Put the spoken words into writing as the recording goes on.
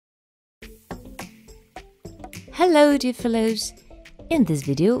Hello dear fellows! In this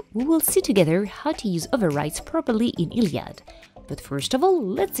video, we will see together how to use overrides properly in ILIAD. But first of all,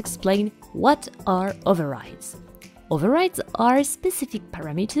 let's explain what are overrides. Overrides are specific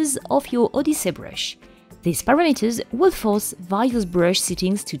parameters of your Odyssey brush. These parameters will force various brush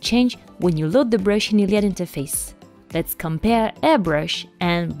settings to change when you load the brush in ILIAD interface. Let's compare airbrush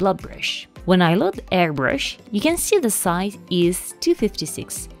and blob brush. When I load airbrush, you can see the size is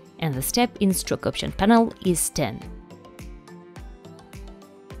 256 and the step in stroke option panel is 10.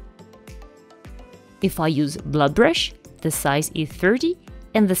 If I use blob brush, the size is 30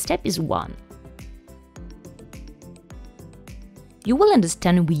 and the step is 1. You will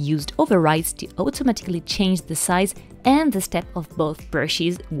understand we used overrides to automatically change the size and the step of both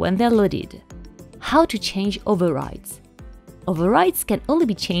brushes when they're loaded. How to change overrides? Overrides can only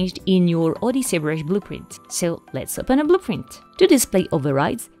be changed in your Odyssey brush blueprint, so let's open a blueprint. To display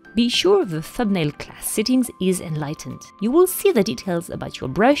overrides, be sure the thumbnail class settings is enlightened. You will see the details about your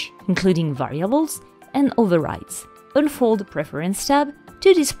brush, including variables and overrides. Unfold Preference tab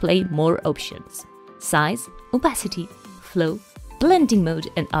to display more options. Size, opacity, flow, blending mode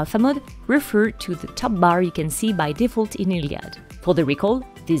and alpha mode refer to the top bar you can see by default in ILIAD. For the recall,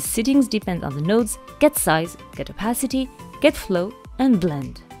 these settings depend on the nodes Get Size, Get Opacity, Get Flow and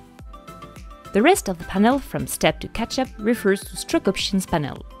Blend. The rest of the panel from Step to Catch-up refers to Stroke Options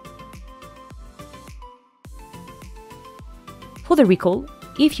panel. For the recall,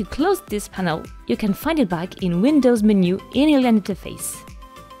 if you close this panel, you can find it back in Windows menu in ILIAD interface.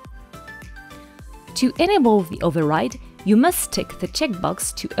 To enable the override, you must tick the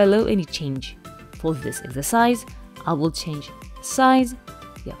checkbox to allow any change. For this exercise, I will change the size,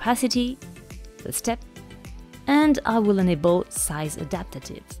 the opacity, the step, and I will enable Size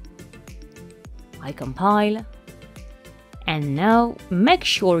Adaptative. I compile, and now make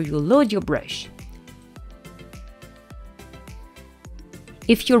sure you load your brush.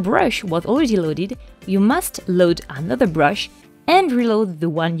 If your brush was already loaded, you must load another brush and reload the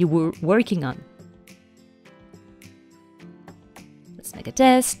one you were working on. Let's make a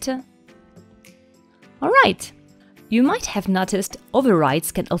test. Alright! You might have noticed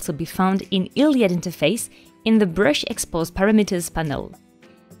overrides can also be found in ILIAD interface in the Brush Expose Parameters panel.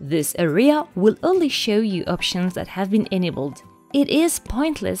 This area will only show you options that have been enabled. It is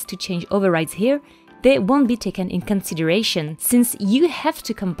pointless to change overrides here. They won't be taken in consideration since you have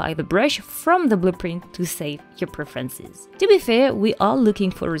to compile the brush from the blueprint to save your preferences. To be fair, we are looking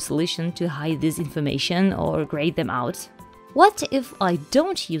for a solution to hide this information or grade them out. What if I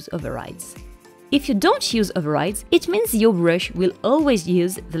don't use overrides? If you don't use overrides, it means your brush will always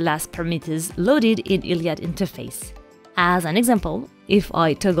use the last parameters loaded in ILIAD interface. As an example, if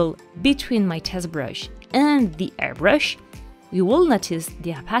I toggle between my test brush and the airbrush, you will notice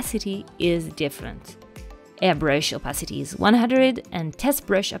the opacity is different. Airbrush opacity is 100 and test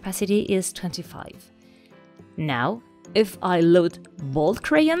brush opacity is 25. Now, if I load bold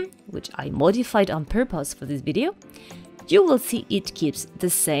crayon, which I modified on purpose for this video, you will see it keeps the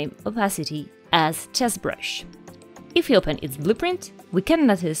same opacity as test brush. If we open its blueprint, we can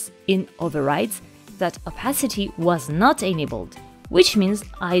notice in overrides that opacity was not enabled, which means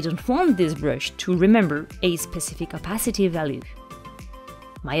I don't want this brush to remember a specific opacity value.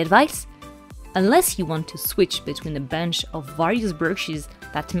 My advice? Unless you want to switch between a bunch of various brushes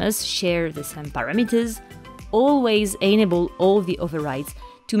that must share the same parameters, always enable all the overrides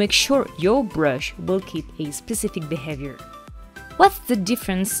to make sure your brush will keep a specific behavior. What's the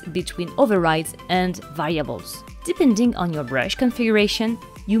difference between overrides and variables? Depending on your brush configuration,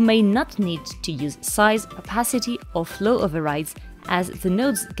 you may not need to use size, opacity or flow overrides, as the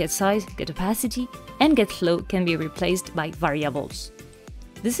nodes Get Size, Get Opacity and Get Flow can be replaced by variables.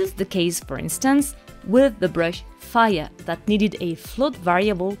 This is the case, for instance, with the brush Fire that needed a float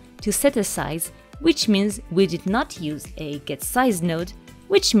variable to set a size, which means we did not use a Get Size node,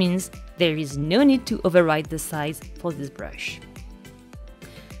 which means there is no need to override the size for this brush.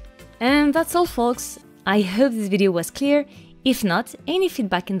 And that's all, folks. I hope this video was clear. If not, any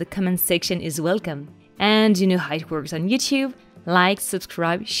feedback in the comments section is welcome. And you know how it works on YouTube. Like,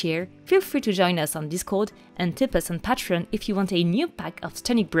 subscribe, share, feel free to join us on Discord and tip us on Patreon if you want a new pack of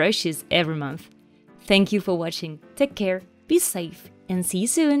stunning brushes every month. Thank you for watching, take care, be safe, and see you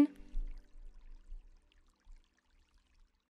soon!